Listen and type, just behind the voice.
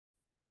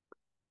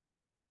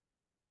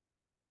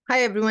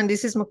Hi everyone,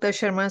 this is Mukta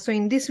Sharma. So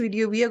in this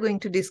video, we are going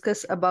to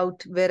discuss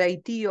about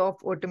variety of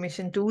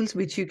automation tools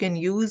which you can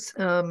use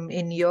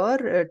in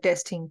your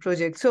testing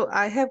project. So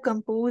I have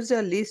composed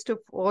a list of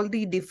all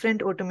the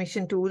different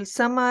automation tools.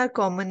 Some are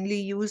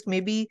commonly used,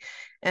 maybe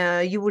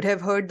you would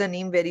have heard the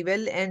name very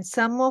well, and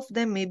some of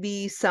them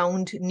maybe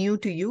sound new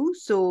to you.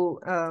 So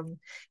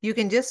you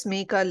can just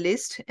make a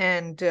list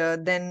and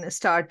then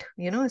start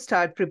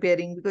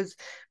preparing, because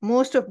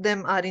most of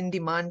them are in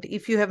demand.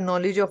 If you have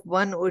knowledge of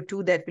one or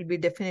two, that will be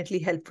definitely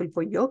helpful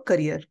for your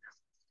career.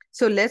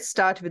 So let's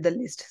start with the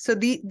list. So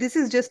this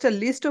is just a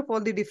list of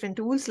all the different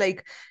tools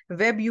like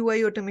web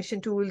UI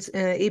automation tools,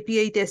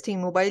 API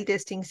testing, mobile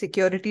testing,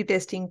 security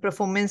testing,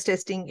 performance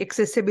testing,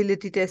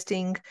 accessibility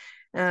testing,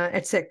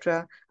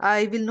 etc.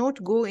 I will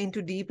not go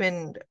into deep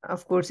and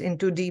of course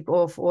into deep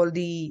of all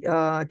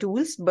the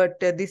tools, but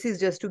this is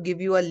just to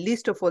give you a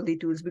list of all the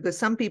tools, because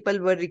some people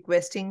were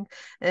requesting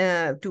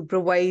to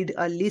provide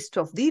a list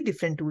of the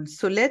different tools.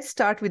 So let's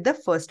start with the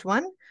first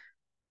one,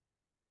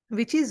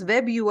 which is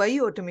web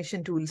UI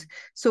automation tools.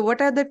 So what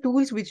are the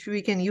tools which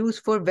we can use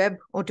for web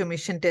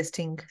automation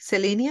testing?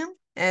 Selenium,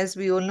 as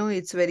we all know,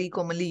 it's very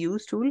commonly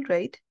used tool,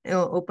 right?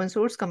 Open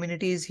source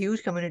community is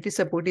huge, community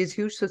support is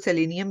huge. So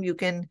Selenium you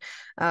can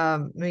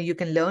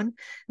learn.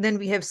 Then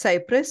we have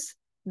Cypress,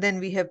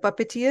 then we have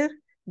Puppeteer,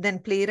 then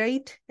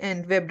Playwright,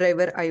 and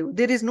WebDriver IO.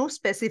 There is no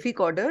specific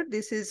order.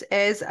 This is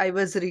as I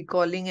was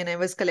recalling and I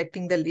was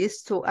collecting the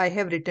list, so I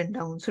have written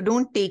down. So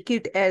don't take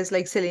it as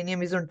like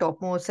Selenium is on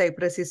topmost,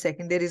 Cypress is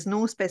second. There is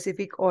no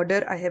specific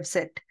order I have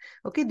set.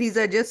 Okay, these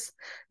are just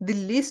the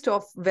list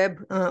of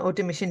web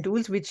automation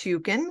tools which you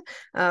can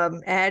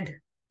add,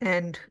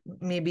 and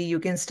maybe you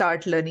can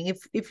start learning.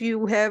 If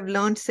you have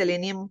learned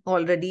Selenium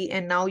already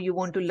and now you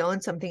want to learn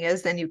something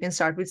else, then you can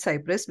start with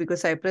Cypress, because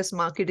Cypress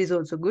market is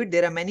also good.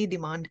 There are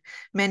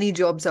many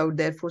jobs out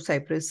there for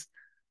Cypress.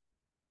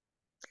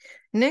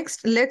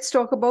 Next, let's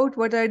talk about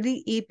what are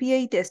the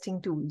API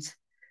testing tools.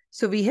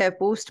 So we have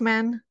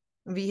Postman,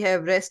 we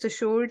have Rest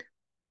Assured,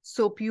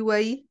 SOAP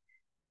UI,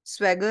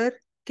 Swagger,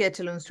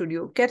 Catalan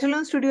Studio.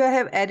 Catalan Studio I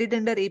have added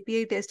under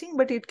API testing,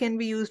 but it can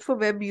be used for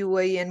web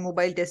UI and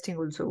mobile testing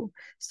also.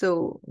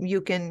 So you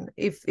can,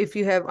 if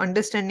you have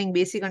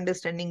basic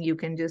understanding, you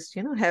can just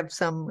have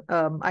some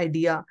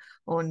idea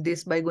on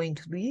this by going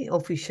to the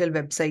official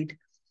website.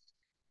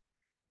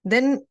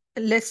 Then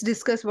let's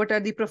discuss what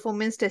are the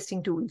performance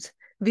testing tools.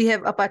 We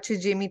have Apache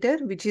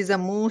JMeter, which is a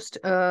most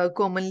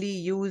commonly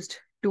used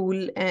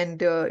tool,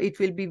 and it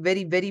will be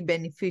very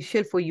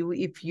beneficial for you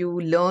if you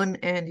learn,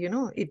 and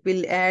it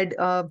will add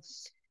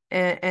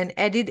an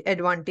added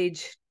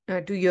advantage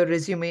to your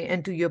resume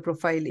and to your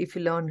profile if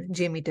you learn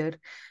JMeter.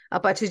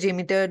 Apache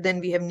JMeter, then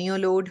we have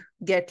Neoload,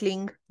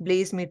 Gatling,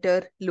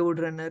 BlazeMeter,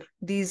 LoadRunner.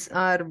 These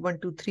are 1,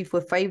 2, 3,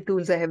 4, 5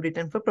 tools I have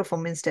written for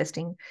performance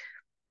testing.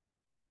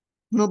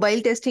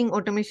 Mobile testing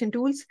automation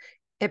tools.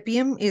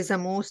 Appium is the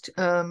most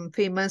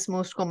famous,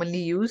 most commonly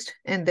used.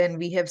 And then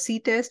we have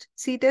C-Test.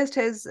 C-Test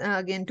has,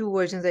 again, two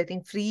versions, I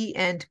think, free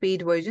and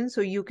paid version.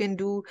 So you can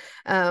do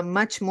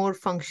much more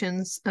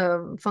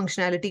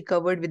functionality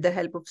covered with the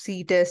help of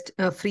C-Test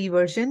free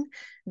version.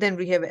 Then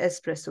we have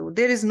Espresso.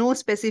 There is no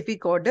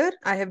specific order.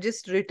 I have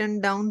just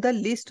written down the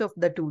list of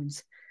the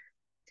tools.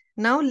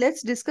 Now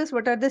let's discuss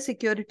what are the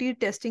security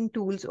testing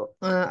tools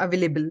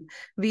available.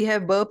 We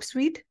have Burp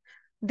Suite.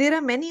 There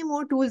are many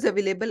more tools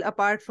available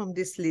apart from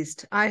this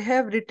list. I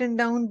have written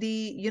down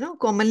the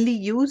commonly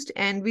used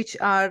and which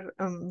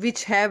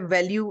have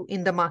value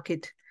in the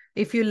market.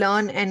 If you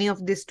learn any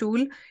of this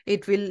tool,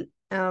 it will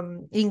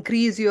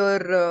increase your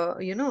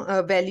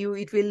value.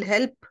 It will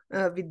help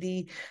with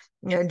the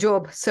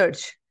job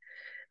search.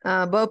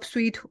 Burp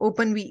Suite,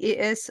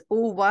 OpenVAS,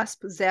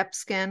 OWASP,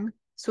 ZapScan.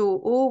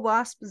 So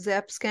OWASP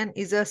ZapScan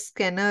is a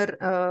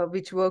scanner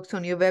which works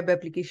on your web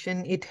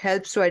application. It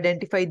helps to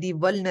identify the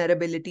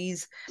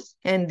vulnerabilities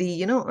and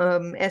the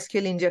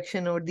SQL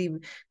injection or the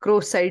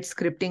cross-site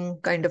scripting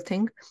kind of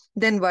thing.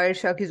 Then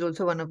Wireshark is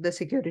also one of the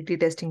security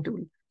testing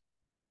tools.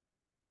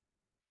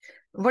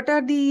 What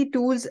are the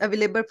tools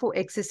available for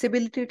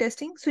accessibility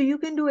testing? So you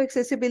can do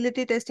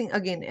accessibility testing.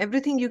 Again,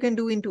 everything you can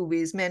do in two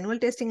ways: manual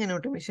testing and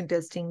automation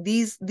testing.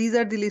 These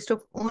are the list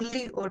of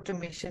only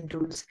automation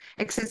tools.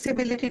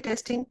 Accessibility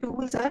testing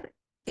tools are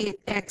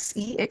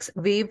XEX,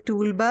 Wave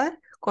Toolbar,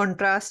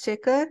 Contrast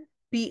Checker,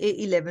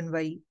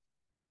 PA11Y.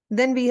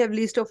 Then we have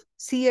list of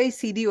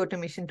CI/CD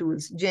automation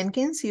tools.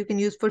 Jenkins, you can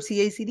use for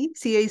CI/CD.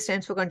 CI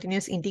stands for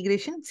continuous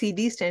integration.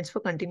 CD stands for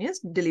continuous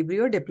delivery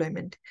or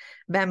deployment.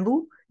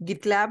 Bamboo,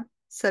 GitLab,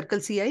 Circle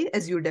CI,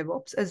 Azure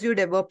DevOps. Azure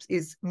DevOps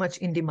is much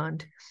in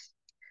demand.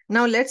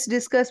 Now let's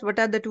discuss what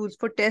are the tools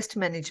for test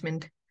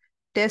management.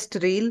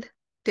 TestRail,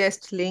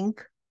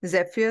 TestLink,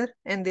 Zephyr,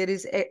 and there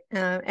is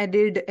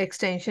added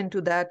extension to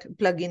that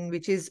plugin,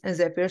 which is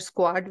Zephyr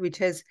Squad, which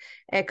has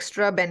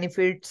extra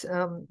benefits.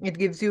 It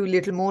gives you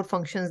little more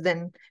functions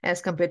than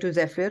as compared to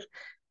Zephyr.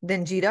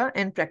 Then Jira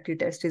and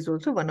PractiTest is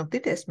also one of the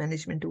test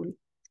management tool.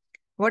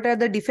 What are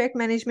the defect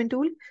management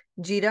tool?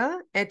 Jira,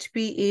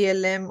 HP,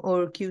 ALM,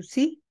 or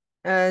QC,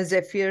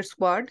 Zephyr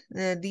Squad.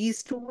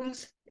 These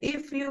tools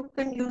if you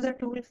can use a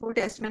tool for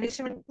test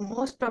management,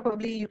 most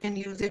probably you can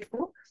use it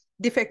for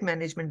defect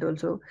management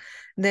also.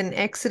 Then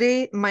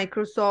X-Ray,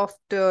 Microsoft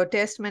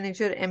Test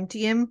Manager,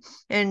 MTM,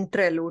 and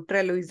Trello.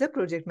 Trello is a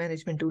project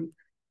management tool.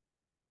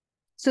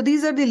 So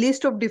these are the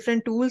list of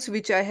different tools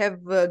which I have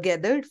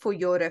gathered for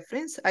your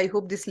reference. I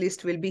hope this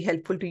list will be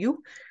helpful to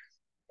you.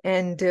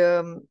 And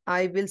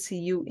I will see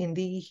you in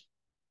the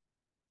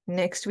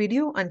next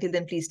video. Until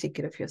then, please take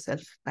care of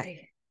yourself.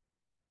 Bye.